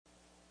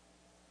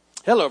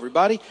Hello,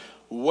 everybody.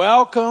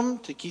 Welcome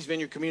to Keys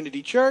Vineyard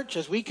Community Church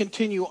as we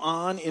continue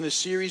on in a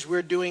series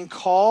we're doing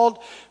called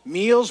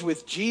Meals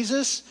with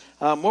Jesus.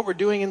 What we're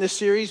doing in this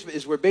series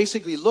is we're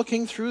basically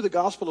looking through the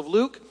Gospel of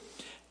Luke,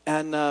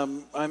 and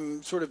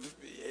I'm sort of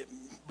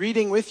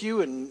reading with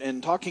you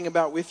and talking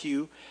about with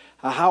you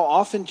how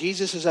often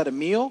Jesus is at a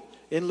meal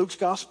in Luke's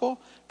Gospel.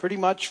 Pretty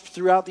much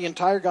throughout the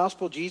entire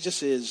Gospel,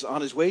 Jesus is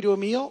on his way to a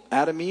meal,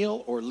 at a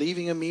meal, or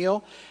leaving a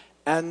meal.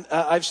 And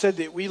I've said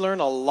that we learn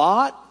a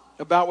lot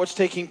about what's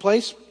taking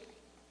place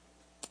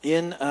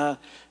in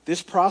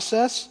this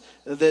process,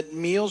 that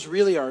meals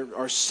really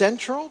are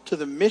central to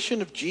the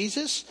mission of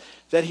Jesus,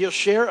 that he'll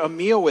share a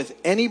meal with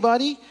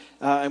anybody,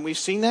 and we've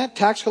seen that,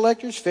 tax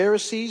collectors,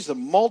 Pharisees, the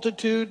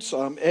multitudes,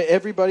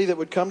 everybody that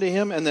would come to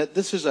him, and that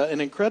this is an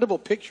incredible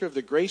picture of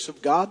the grace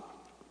of God,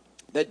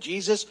 that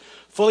Jesus,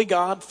 fully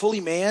God,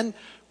 fully man,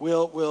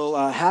 will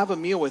have a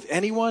meal with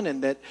anyone,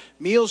 and that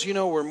meals,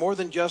 were more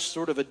than just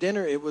sort of a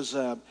dinner. It was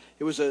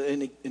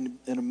an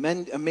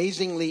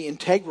amazingly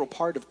integral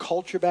part of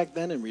culture back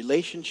then and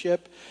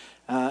relationship.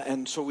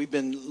 And so we've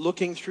been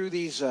looking through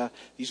these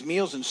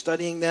meals and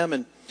studying them.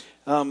 And,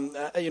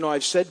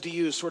 I've said to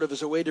you sort of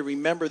as a way to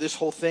remember this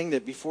whole thing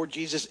that before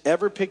Jesus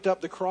ever picked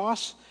up the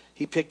cross,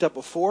 he picked up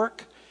a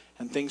fork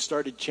and things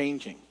started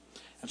changing.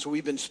 And so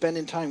we've been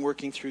spending time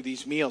working through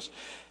these meals.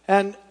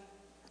 And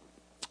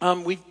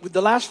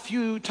the last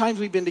few times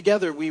we've been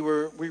together, we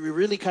were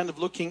really kind of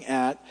looking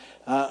at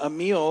a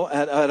meal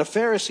at a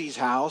Pharisee's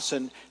house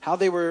and how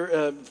they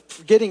were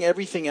forgetting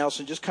everything else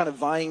and just kind of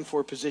vying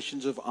for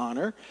positions of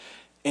honor,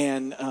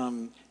 and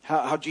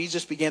how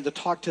Jesus began to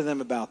talk to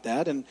them about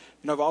that. And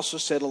I've also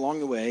said along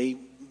the way,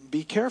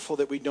 be careful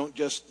that you don't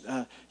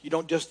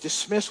just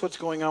dismiss what's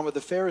going on with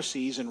the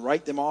Pharisees and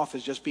write them off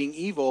as just being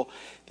evil.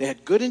 They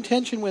had good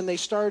intention when they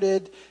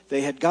started.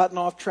 They had gotten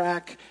off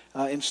track.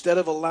 Instead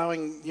of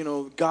allowing,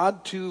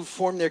 God to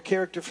form their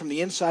character from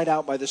the inside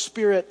out by the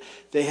Spirit,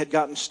 they had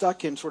gotten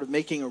stuck in sort of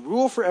making a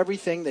rule for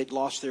everything. They'd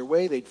lost their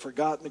way. They'd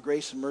forgotten the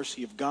grace and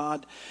mercy of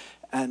God.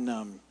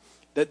 And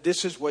that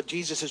this is what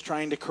Jesus is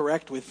trying to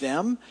correct with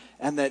them,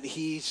 and that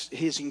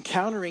he's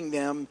encountering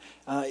them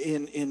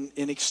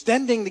in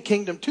extending the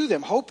kingdom to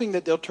them, hoping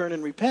that they'll turn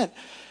and repent.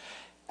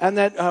 And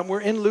that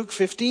we're in Luke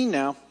 15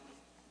 now,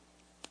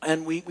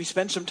 and we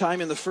spent some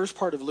time in the first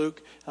part of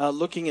Luke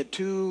looking at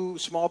two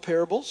small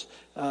parables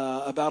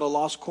about a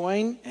lost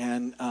coin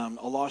and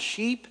a lost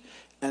sheep.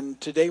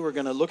 And today we're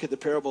going to look at the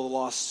parable of the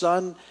lost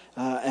son,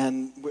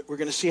 and we're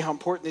going to see how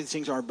important these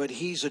things are. But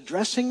he's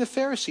addressing the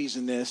Pharisees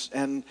in this,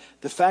 and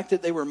the fact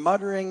that they were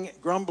muttering,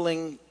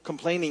 grumbling,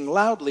 complaining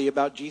loudly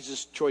about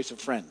Jesus' choice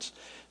of friends.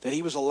 That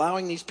he was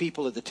allowing these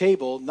people at the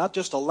table, not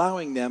just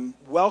allowing them,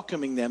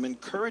 welcoming them,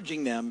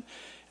 encouraging them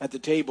at the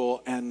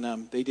table,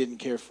 and they didn't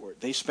care for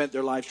it. They spent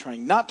their lives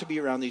trying not to be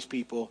around these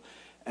people.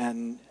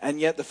 And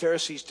yet the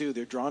Pharisees do.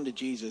 They're drawn to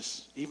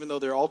Jesus. Even though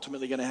they're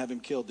ultimately going to have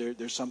him killed,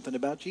 there's something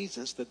about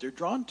Jesus that they're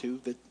drawn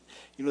to, that,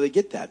 they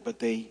get that, but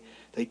they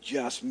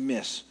just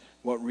miss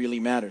what really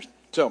matters.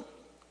 So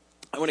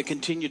I want to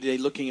continue today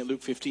looking at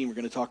Luke 15. We're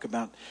going to talk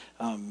about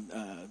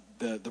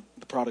the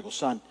prodigal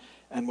son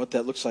and what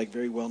that looks like.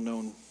 Very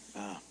well-known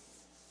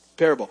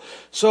parable.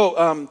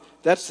 So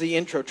that's the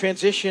intro.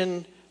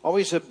 Transition,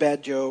 always a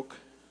bad joke.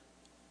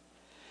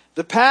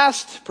 The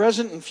past,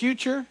 present, and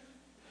future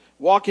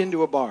walk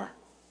into a bar.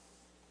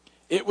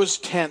 It was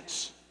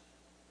tense.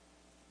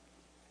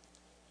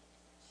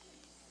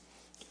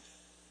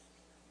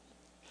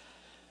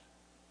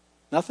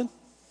 Nothing?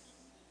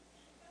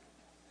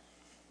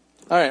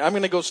 All right, I'm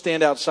going to go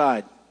stand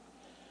outside.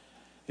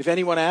 If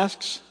anyone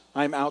asks,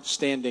 I'm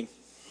outstanding.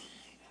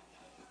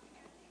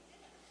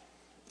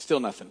 Still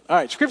nothing. All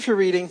right, scripture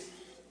reading.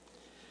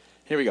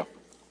 Here we go.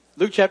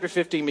 Luke chapter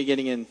 15,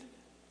 beginning in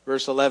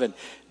verse 11.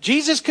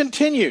 Jesus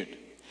continued.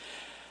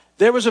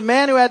 There was a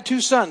man who had two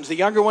sons. The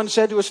younger one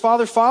said to his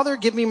father, "Father,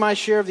 give me my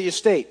share of the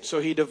estate." So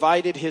he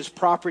divided his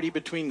property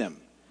between them.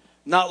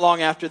 Not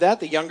long after that,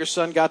 the younger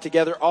son got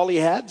together all he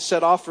had,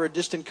 set off for a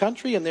distant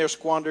country, and there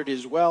squandered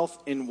his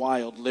wealth in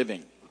wild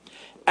living.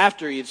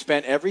 After he had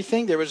spent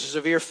everything, there was a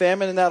severe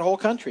famine in that whole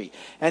country,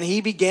 and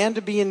he began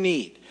to be in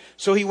need.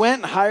 So he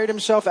went and hired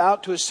himself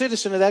out to a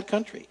citizen of that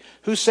country,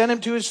 who sent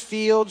him to his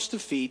fields to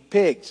feed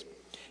pigs.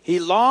 He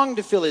longed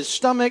to fill his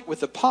stomach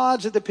with the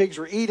pods that the pigs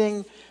were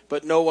eating,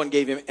 but no one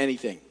gave him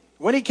anything.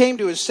 When he came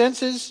to his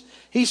senses,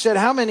 he said,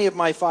 "How many of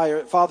my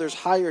father's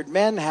hired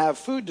men have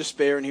food to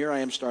spare, and here I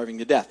am starving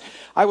to death?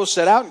 I will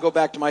set out and go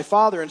back to my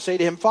father and say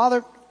to him,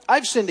 'Father,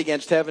 I've sinned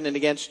against heaven and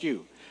against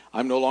you.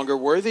 I'm no longer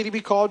worthy to be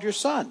called your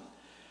son.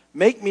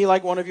 Make me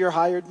like one of your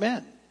hired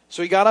men.'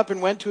 So he got up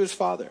and went to his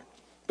father.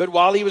 But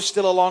while he was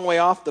still a long way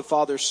off, the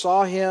father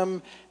saw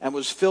him and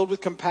was filled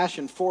with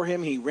compassion for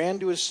him. He ran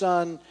to his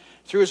son,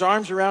 threw his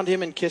arms around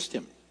him, and kissed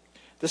him.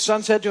 The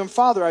son said to him,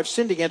 'Father, I've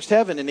sinned against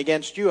heaven and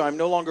against you. I'm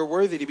no longer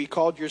worthy to be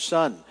called your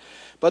son.'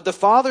 But the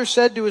father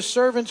said to his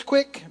servants,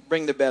 'Quick,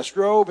 bring the best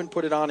robe and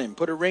put it on him.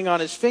 Put a ring on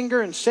his finger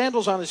and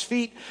sandals on his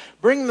feet.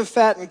 Bring the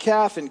fattened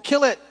calf and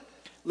kill it.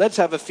 Let's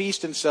have a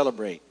feast and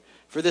celebrate.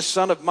 For this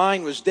son of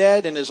mine was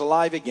dead and is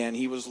alive again.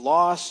 He was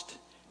lost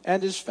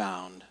and is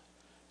found.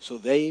 So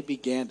they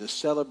began to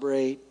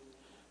celebrate.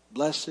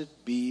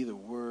 Blessed be the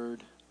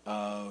word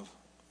of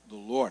the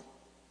Lord.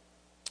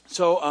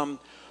 So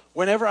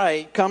whenever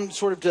I come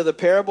sort of to the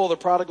parable of the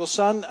prodigal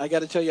son, I got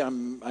to tell you,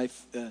 I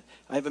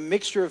have a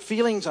mixture of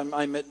feelings. On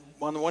the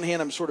one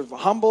hand, I'm sort of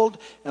humbled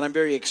and I'm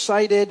very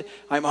excited.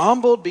 I'm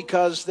humbled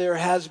because there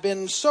has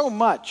been so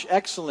much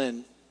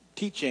excellent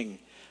teaching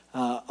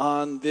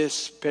on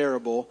this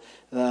parable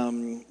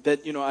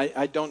that,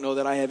 I don't know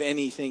that I have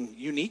anything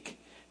unique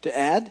to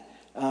add.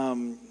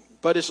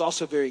 But it's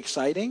also very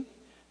exciting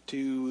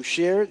to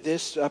share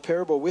this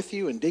parable with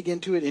you and dig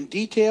into it in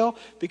detail,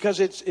 because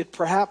it's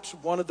perhaps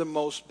one of the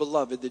most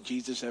beloved that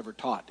Jesus ever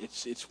taught.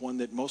 It's one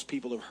that most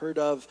people have heard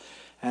of,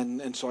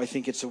 and so I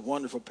think it's a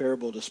wonderful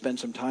parable to spend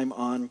some time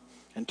on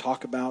and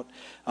talk about.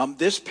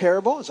 This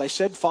parable, as I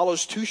said,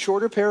 follows two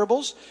shorter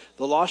parables,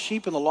 the lost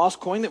sheep and the lost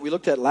coin that we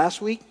looked at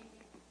last week.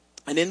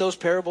 And in those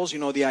parables,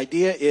 the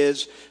idea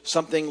is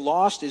something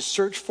lost is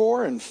searched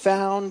for and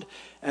found,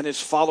 and is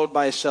followed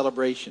by a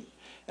celebration.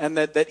 And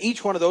that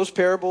each one of those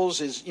parables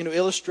is,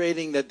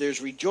 illustrating that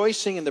there's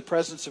rejoicing in the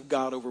presence of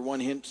God over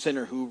one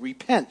sinner who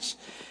repents.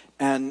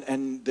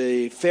 And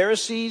the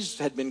Pharisees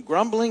had been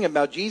grumbling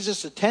about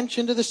Jesus'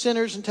 attention to the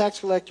sinners and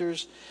tax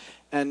collectors.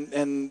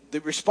 And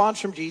the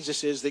response from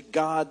Jesus is that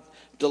God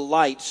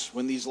delights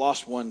when these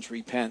lost ones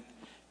repent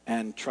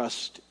and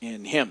trust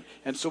in him.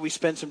 And so we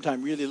spent some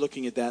time really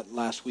looking at that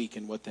last week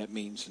and what that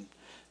means. And,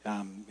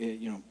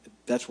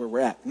 that's where we're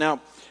at. Now,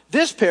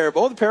 this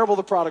parable, the parable of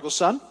the prodigal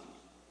son,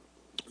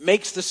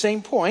 makes the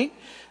same point.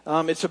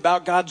 It's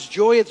about God's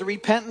joy at the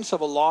repentance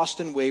of a lost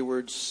and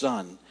wayward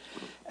son.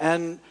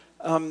 And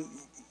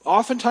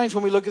oftentimes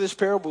when we look at this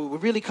parable, we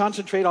really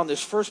concentrate on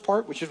this first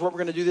part, which is what we're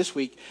going to do this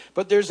week.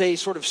 But there's a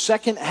sort of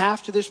second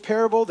half to this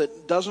parable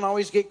that doesn't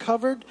always get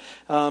covered.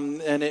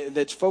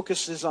 That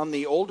focuses on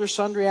the older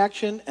son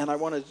reaction. And I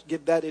want to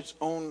give that its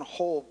own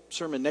whole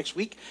sermon next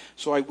week.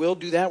 So I will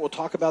do that. We'll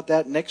talk about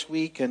that next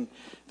week. And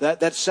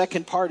that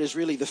second part is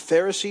really the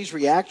Pharisees'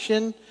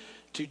 reaction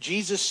to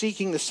Jesus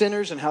seeking the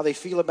sinners and how they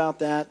feel about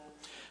that.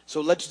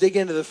 So let's dig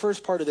into the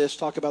first part of this,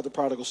 talk about the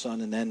prodigal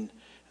son, and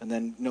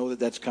then know that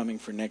that's coming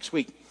for next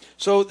week.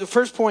 So the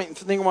first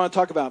thing I want to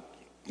talk about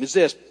is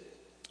this.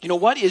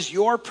 What is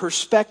your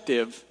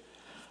perspective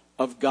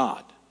of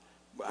God?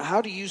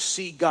 How do you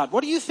see God?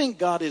 What do you think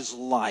God is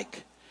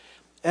like?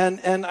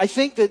 And I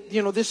think that,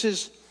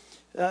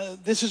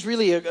 this is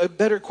really a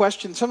better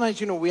question.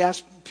 Sometimes, we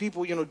ask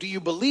people, do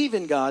you believe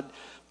in God?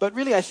 But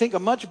really, I think a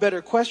much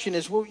better question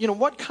is,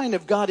 what kind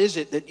of God is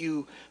it that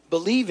you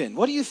believe in?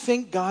 What do you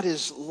think God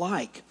is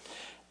like?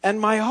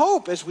 And my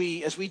hope as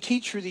we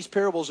teach through these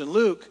parables in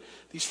Luke,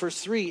 these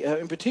first three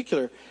in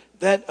particular,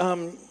 that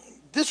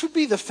this would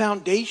be the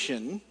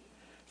foundation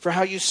for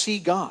how you see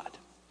God.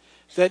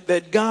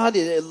 That God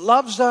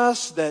loves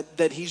us,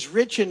 that he's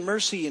rich in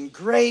mercy and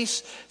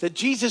grace, that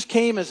Jesus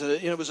came as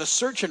it was a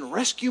search and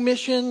rescue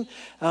mission,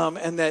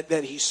 and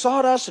that he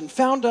sought us and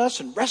found us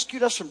and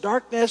rescued us from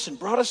darkness and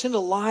brought us into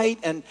light,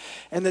 and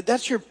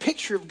that's your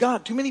picture of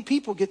God. Too many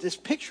people get this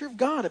picture of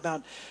God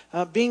about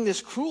being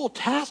this cruel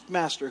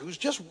taskmaster who's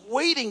just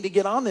waiting to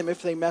get on them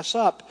if they mess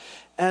up,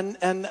 and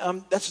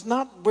that's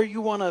not where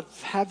you want to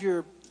have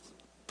your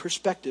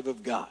perspective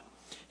of God.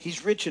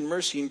 He's rich in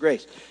mercy and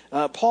grace.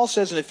 Paul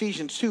says in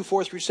Ephesians 2,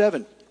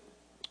 4-7,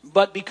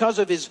 but because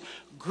of his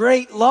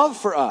great love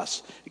for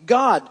us,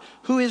 God,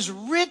 who is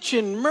rich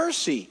in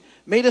mercy,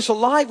 made us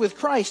alive with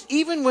Christ,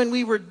 even when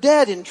we were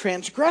dead in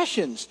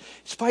transgressions.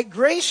 It's by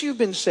grace you've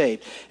been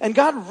saved. And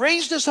God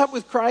raised us up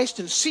with Christ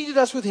and seated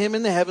us with him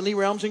in the heavenly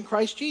realms in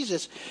Christ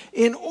Jesus,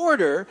 in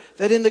order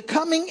that in the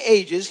coming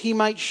ages he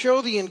might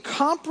show the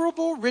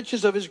incomparable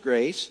riches of his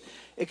grace,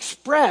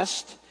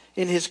 expressed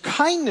in his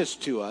kindness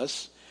to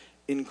us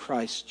in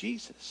Christ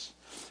Jesus.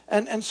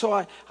 And so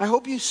I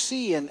hope you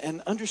see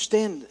and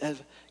understand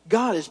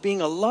God as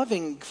being a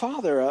loving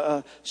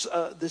Father,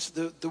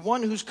 the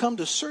one who's come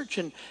to search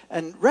and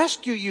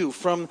rescue you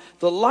from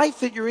the life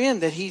that you're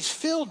in, that he's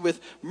filled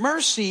with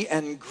mercy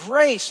and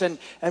grace, and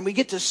we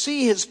get to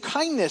see his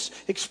kindness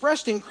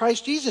expressed in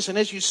Christ Jesus. And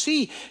as you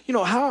see,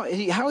 how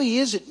he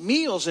is at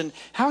meals and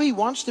how he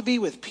wants to be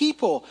with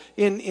people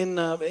in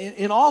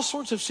all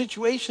sorts of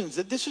situations,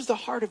 that this is the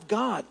heart of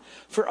God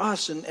for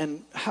us,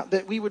 and how,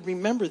 that we would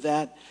remember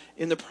that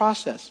in the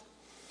process.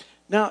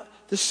 Now,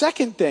 the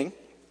second thing,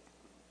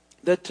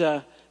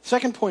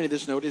 second point of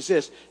this note is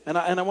this, and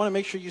I want to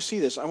make sure you see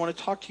this. I want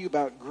to talk to you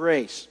about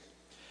grace,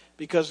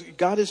 because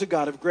God is a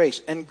God of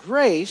grace. And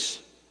grace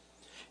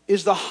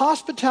is the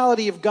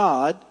hospitality of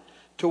God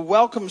to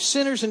welcome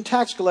sinners and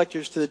tax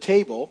collectors to the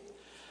table,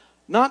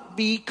 not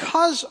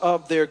because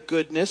of their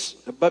goodness,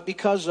 but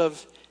because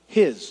of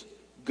his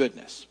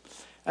goodness.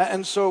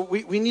 And so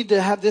we need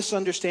to have this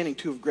understanding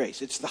too of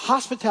grace. It's the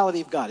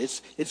hospitality of God.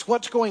 It's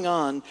what's going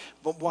on,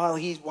 but why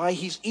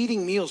he's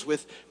eating meals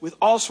with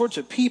all sorts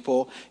of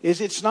people,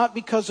 it's not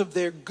because of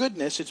their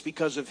goodness, it's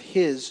because of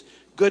his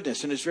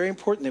goodness. And it's very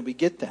important that we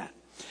get that.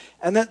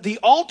 And that the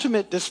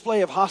ultimate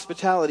display of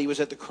hospitality was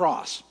at the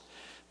cross.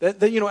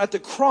 That at the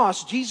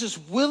cross, Jesus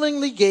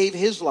willingly gave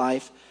his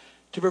life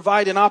to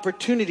provide an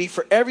opportunity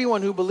for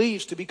everyone who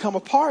believes to become a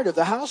part of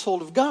the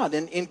household of God.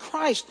 And in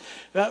Christ,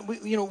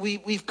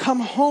 we've come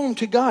home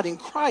to God. In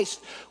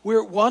Christ,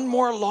 we're one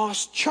more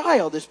lost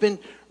child that's been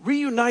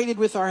reunited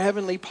with our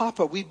heavenly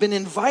Papa. We've been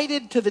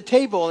invited to the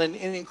table, and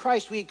in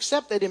Christ, we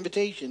accept that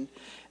invitation,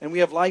 and we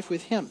have life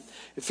with him.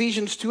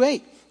 Ephesians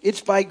 2:8,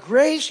 it's by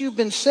grace you've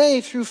been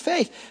saved through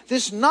faith.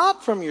 This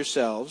not from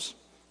yourselves,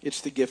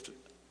 it's the gift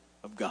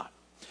of God.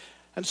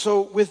 And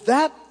so with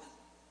that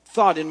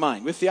thought in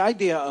mind, with the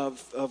idea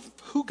of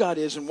who God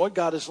is and what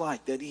God is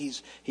like, that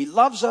he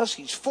loves us,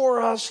 he's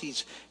for us,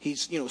 he's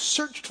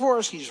searched for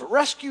us, he's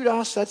rescued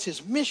us, that's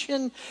his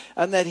mission,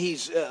 and that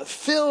he's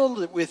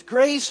filled with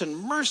grace and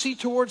mercy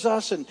towards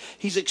us, and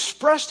he's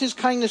expressed his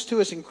kindness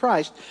to us in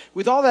Christ.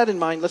 With all that in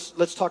mind,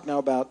 let's talk now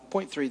about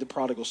point 3, the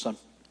prodigal son.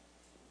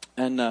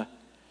 And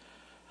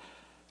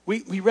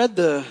we read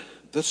the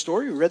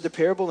story, we read the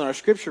parable in our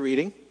scripture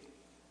reading,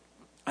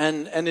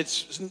 and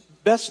it's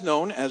best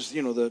known as,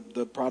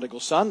 the prodigal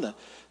son,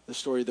 the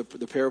story, the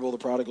parable of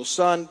the prodigal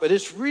son. But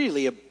it's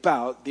really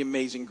about the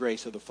amazing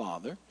grace of the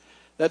Father.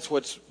 That's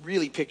what's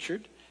really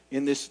pictured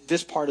in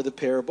this part of the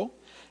parable.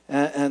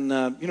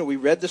 And we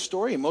read the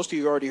story, and most of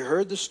you already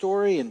heard the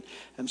story.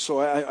 And so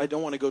I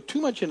don't want to go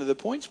too much into the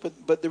points.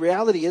 But the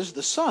reality is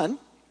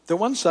the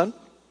one son,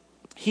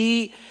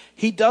 he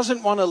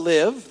doesn't want to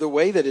live the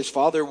way that his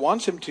father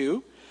wants him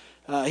to.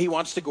 He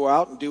wants to go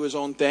out and do his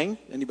own thing.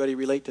 Anybody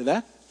relate to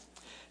that?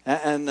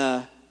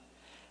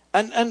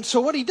 And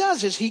so what he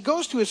does is he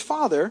goes to his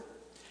father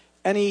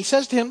and he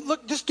says to him,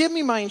 look, just give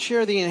me my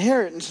share of the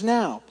inheritance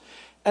now.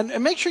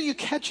 And make sure you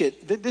catch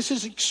it. This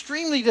is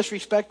extremely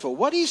disrespectful.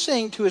 What he's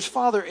saying to his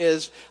father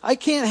is, I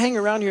can't hang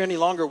around here any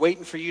longer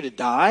waiting for you to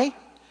die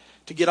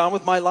to get on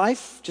with my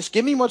life. Just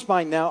give me what's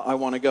mine now. I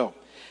want to go.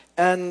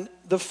 And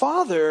the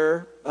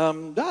father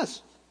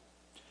does.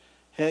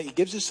 He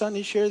gives his son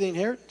his share of the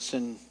inheritance,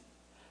 and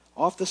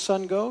off the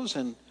son goes.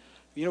 And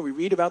we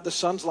read about the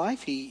son's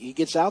life. He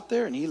gets out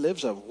there and he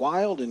lives a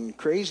wild and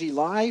crazy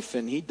life,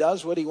 and he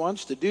does what he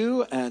wants to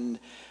do, and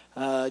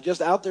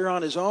just out there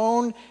on his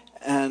own.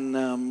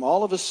 And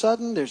all of a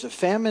sudden there's a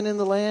famine in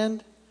the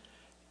land,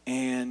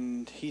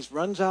 and he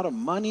runs out of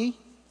money.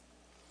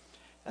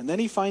 And then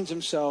he finds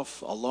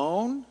himself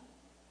alone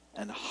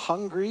and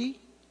hungry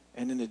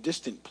and in a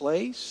distant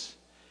place.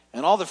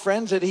 And all the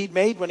friends that he'd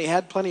made when he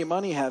had plenty of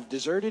money have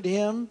deserted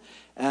him.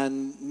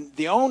 And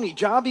the only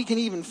job he can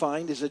even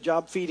find is a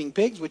job feeding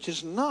pigs, which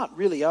is not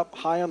really up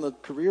high on the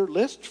career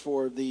list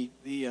for the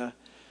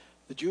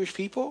Jewish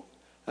people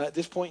at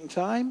this point in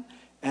time.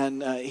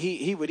 And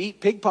he would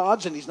eat pig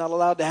pods, and he's not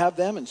allowed to have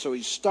them. And so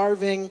he's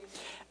starving.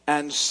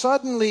 And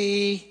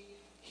suddenly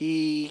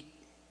he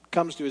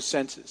comes to his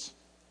senses.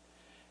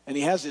 And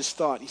he has this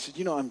thought. He said,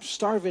 I'm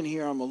starving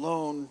here. I'm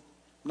alone.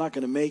 I'm not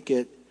going to make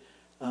it.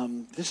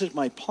 This is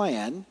my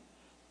plan.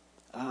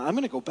 I'm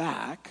going to go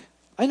back.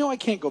 I know I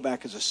can't go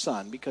back as a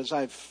son because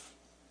I've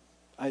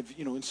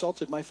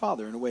insulted my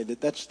father in a way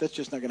that's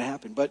just not going to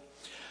happen. But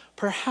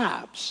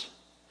perhaps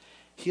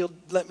he'll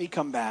let me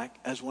come back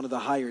as one of the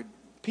hired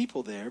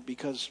people there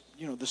because,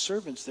 the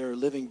servants there are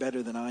living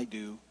better than I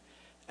do.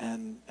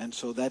 And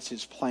so that's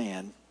his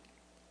plan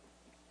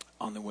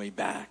on the way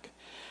back.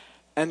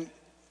 And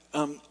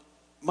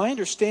my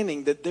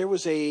understanding that there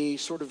was a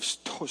sort of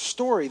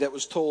story that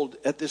was told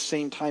at this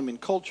same time in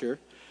culture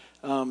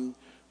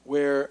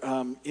where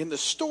in the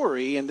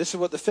story, and this is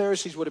what the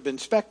Pharisees would have been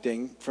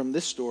expecting from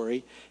this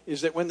story,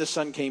 is that when the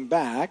son came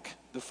back,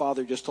 the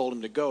father just told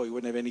him to go. He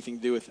wouldn't have anything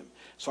to do with him.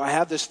 So I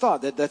have this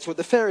thought that that's what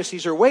the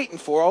Pharisees are waiting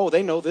for. Oh,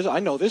 they know this.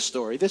 I know this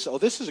story. This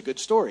is a good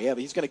story. Yeah,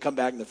 but he's going to come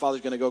back and the father's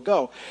going to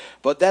go.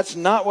 But that's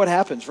not what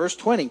happens. Verse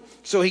 20.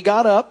 So he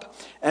got up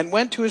and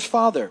went to his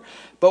father.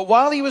 But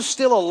while he was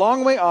still a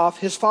long way off,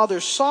 his father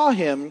saw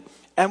him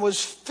and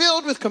was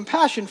filled with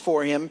compassion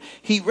for him.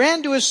 He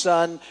ran to his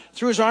son,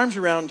 threw his arms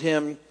around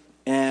him,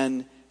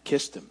 and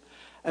kissed him.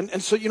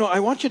 And so,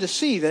 I want you to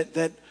see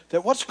that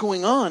what's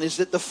going on is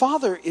that the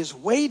father is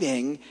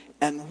waiting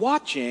and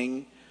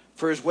watching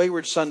for his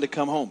wayward son to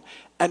come home.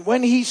 And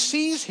when he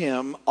sees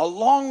him a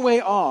long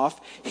way off,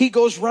 he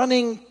goes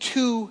running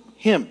to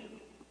him.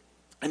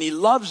 And he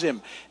loves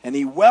him, and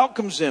he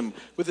welcomes him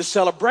with a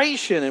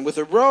celebration and with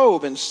a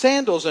robe and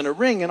sandals and a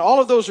ring. And all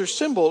of those are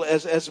symbol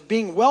as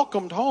being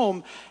welcomed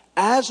home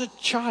as a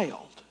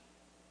child.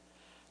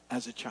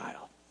 As a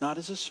child. Not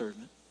as a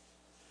servant,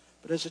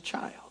 but as a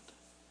child.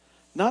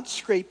 Not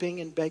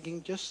scraping and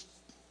begging, just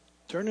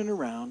turning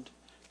around,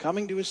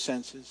 coming to his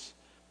senses,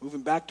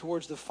 moving back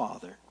towards the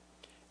Father.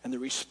 And the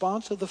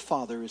response of the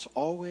Father is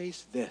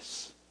always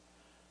this: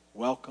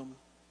 welcome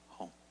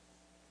home.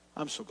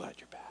 I'm so glad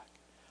you're back.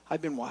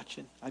 I've been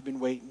watching. I've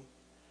been waiting.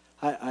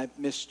 I've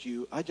missed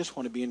you. I just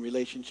want to be in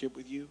relationship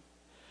with you.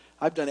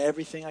 I've done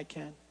everything I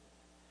can.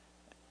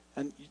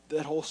 And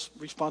that whole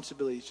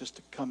responsibility is just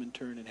to come and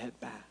turn and head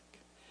back.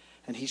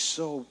 And he's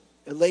so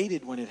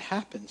elated when it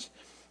happens.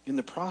 in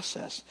the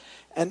process.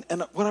 And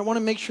what I want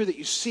to make sure that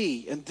you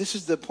see, and this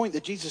is the point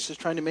that Jesus is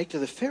trying to make to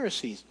the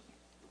Pharisees,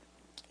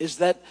 is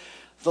that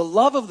the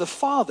love of the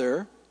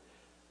Father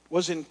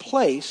was in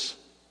place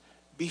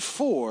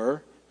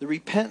before the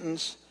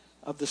repentance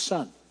of the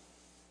Son.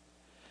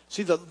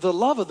 See, the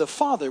love of the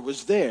Father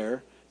was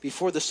there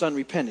before the Son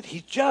repented.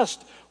 He's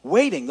just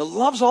waiting. The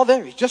love's all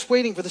there. He's just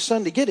waiting for the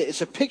Son to get it.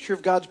 It's a picture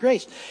of God's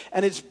grace.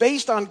 And it's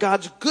based on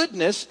God's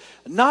goodness,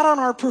 not on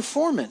our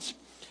performance.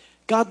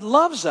 God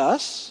loves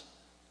us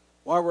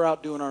while we're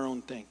out doing our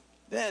own thing.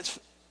 That's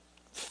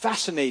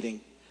fascinating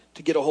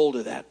to get a hold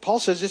of that. Paul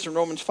says this in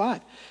Romans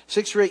 5,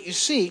 6 or 8. You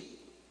see,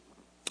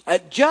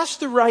 at just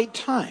the right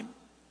time,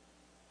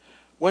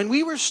 when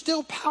we were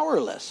still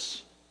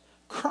powerless,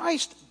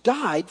 Christ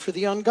died for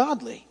the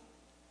ungodly.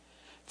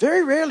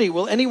 Very rarely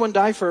will anyone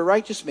die for a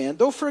righteous man,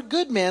 though for a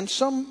good man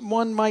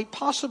someone might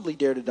possibly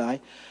dare to die.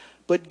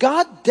 But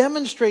God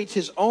demonstrates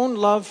his own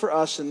love for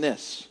us in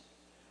this: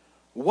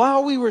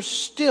 while we were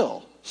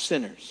still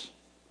sinners,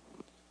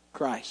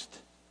 Christ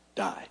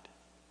died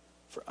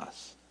for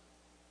us.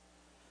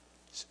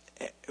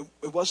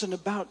 It wasn't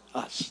about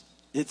us.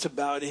 It's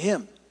about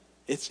him.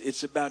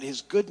 It's about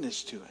his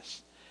goodness to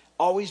us,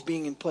 always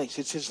being in place.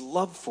 It's his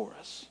love for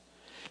us.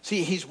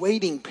 See, he's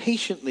waiting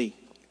patiently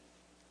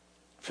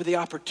for the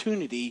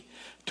opportunity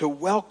to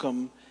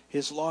welcome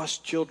his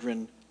lost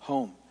children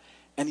home.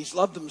 And he's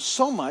loved them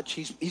so much,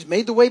 he's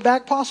made the way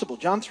back possible.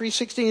 John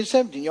 3:16 and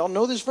 17. You all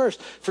know this verse.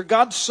 For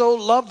God so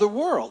loved the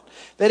world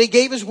that he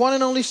gave his one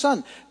and only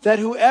Son, that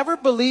whoever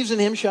believes in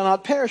him shall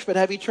not perish but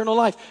have eternal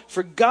life.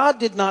 For God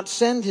did not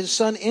send his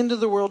Son into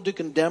the world to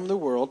condemn the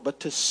world, but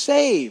to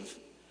save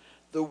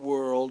the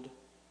world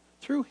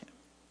through him.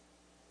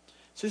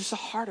 So this is the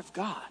heart of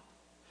God.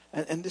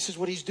 And this is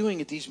what he's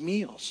doing at these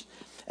meals.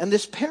 And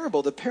this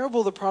parable, the parable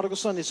of the prodigal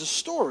son, is a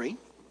story.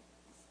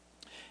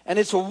 And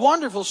it's a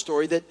wonderful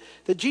story that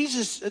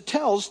Jesus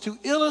tells to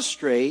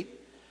illustrate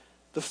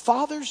the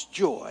Father's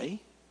joy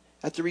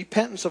at the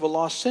repentance of a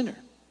lost sinner.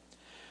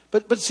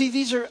 But see,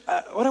 these are,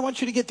 what I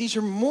want you to get, these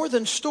are more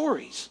than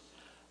stories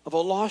of a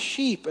lost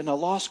sheep and a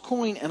lost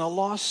coin and a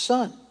lost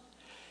son.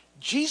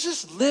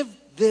 Jesus lived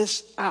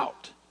this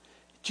out.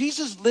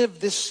 Jesus lived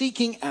this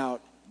seeking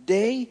out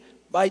day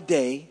by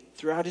day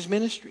throughout his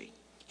ministry.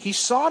 He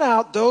sought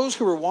out those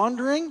who were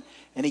wandering,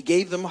 and he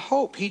gave them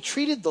hope. He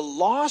treated the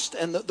lost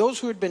and those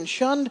who had been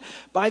shunned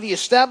by the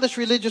established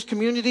religious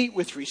community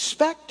with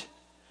respect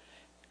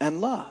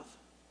and love.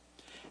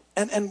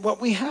 And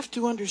what we have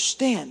to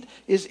understand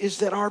is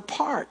that our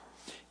part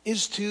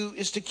is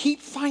to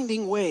keep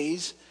finding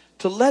ways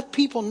to let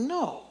people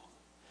know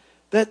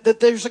that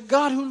there's a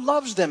God who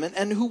loves them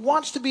and who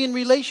wants to be in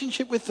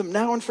relationship with them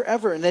now and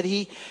forever, and that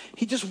he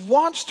just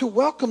wants to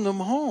welcome them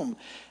home.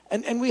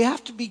 And we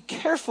have to be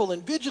careful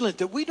and vigilant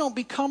that we don't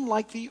become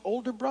like the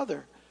older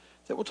brother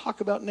that we'll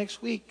talk about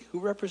next week, who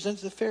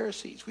represents the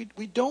Pharisees.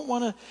 We don't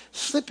want to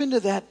slip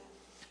into that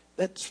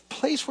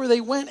place where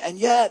they went, and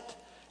yet,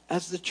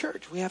 as the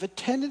church, we have a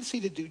tendency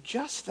to do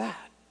just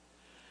that.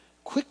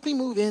 Quickly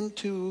move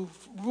into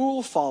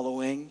rule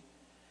following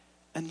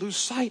and lose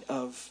sight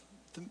of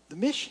the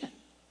mission,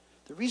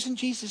 the reason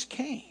Jesus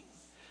came.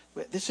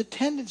 There's a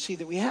tendency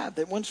that we have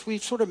that once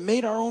we've sort of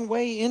made our own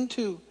way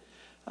into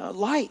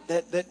light,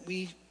 that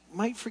we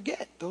might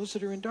forget those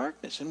that are in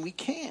darkness, and we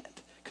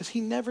can't, because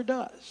he never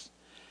does.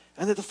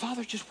 And that the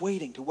Father's just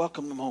waiting to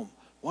welcome them home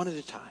one at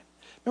a time.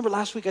 Remember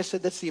last week I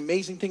said that's the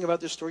amazing thing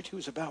about this story too,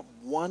 is about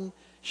one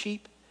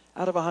sheep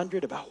out of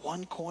 100, about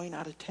one coin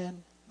out of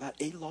 10, about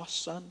a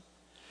lost son.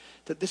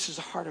 That this is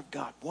the heart of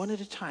God, one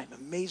at a time,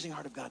 amazing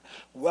heart of God,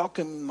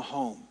 welcome them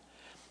home.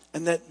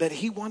 And that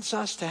he wants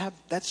us to have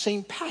that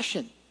same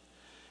passion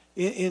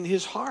in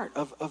his heart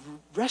of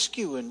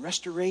rescue and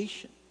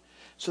restoration.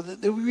 So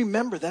that we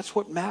remember that's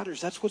what matters.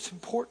 That's what's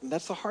important.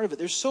 That's the heart of it.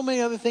 There's so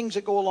many other things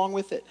that go along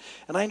with it.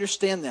 And I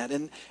understand that.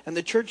 And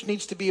the church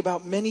needs to be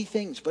about many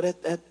things. But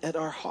at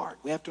our heart,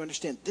 we have to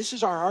understand this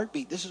is our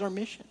heartbeat. This is our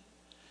mission.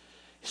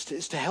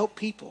 It's to help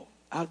people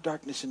out of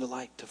darkness into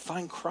light, to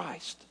find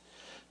Christ,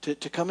 to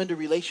come into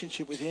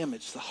relationship with him.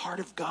 It's the heart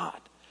of God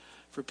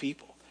for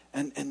people.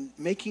 And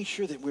making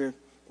sure that we're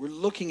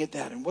looking at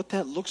that and what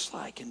that looks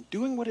like and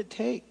doing what it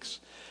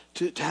takes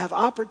to have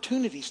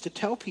opportunities to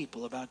tell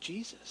people about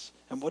Jesus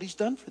and what he's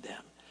done for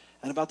them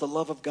and about the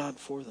love of God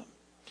for them.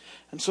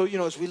 And so,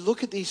 as we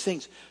look at these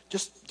things,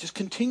 just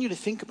continue to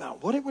think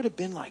about what it would have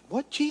been like,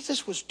 what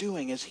Jesus was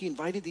doing as he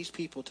invited these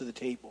people to the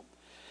table.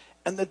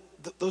 And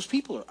those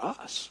people are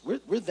us.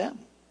 We're them.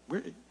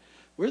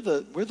 We're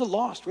the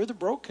lost. We're the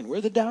broken.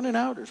 We're the down and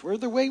outers. We're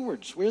the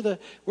waywards.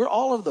 We're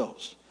all of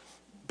those.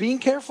 Being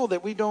careful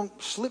that we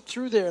don't slip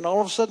through there and all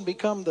of a sudden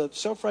become the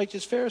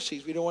self-righteous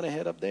Pharisees. We don't want to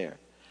head up there.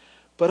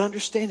 But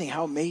understanding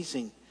how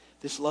amazing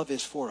this love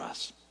is for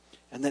us.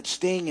 And that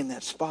staying in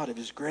that spot of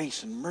his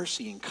grace and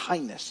mercy and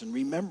kindness and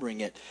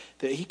remembering it,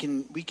 that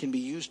we can be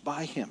used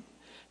by him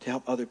to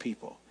help other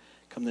people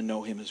come to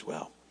know him as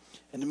well.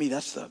 And to me,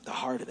 that's the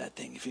heart of that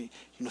thing. If you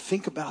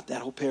think about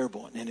that whole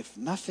parable, and if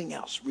nothing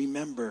else,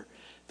 remember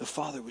the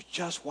Father was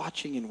just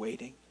watching and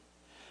waiting,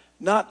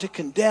 not to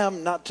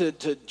condemn, not to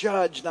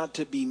judge, not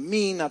to be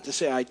mean, not to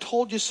say, I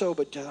told you so,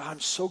 but I'm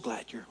so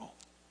glad you're home.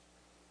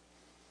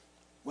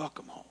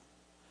 Welcome home.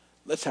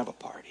 Let's have a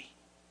party.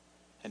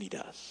 And he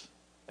does.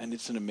 And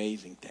it's an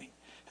amazing thing.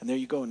 And there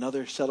you go,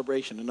 another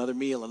celebration, another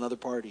meal, another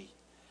party.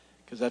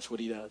 Because that's what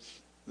he does.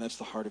 And that's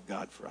the heart of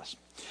God for us.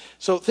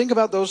 So think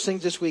about those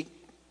things this week.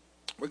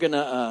 We're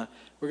gonna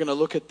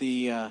look at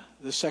the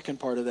second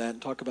part of that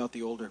and talk about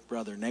the older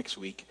brother next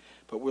week.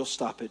 But we'll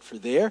stop it for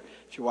there.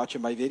 If you're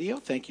watching my video,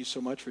 thank you so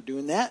much for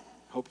doing that.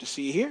 Hope to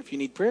see you here. If you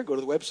need prayer, go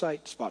to the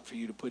website. Spot for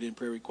you to put in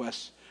prayer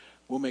requests.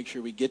 We'll make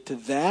sure we get to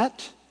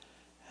that.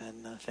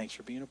 And thanks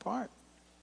for being a part.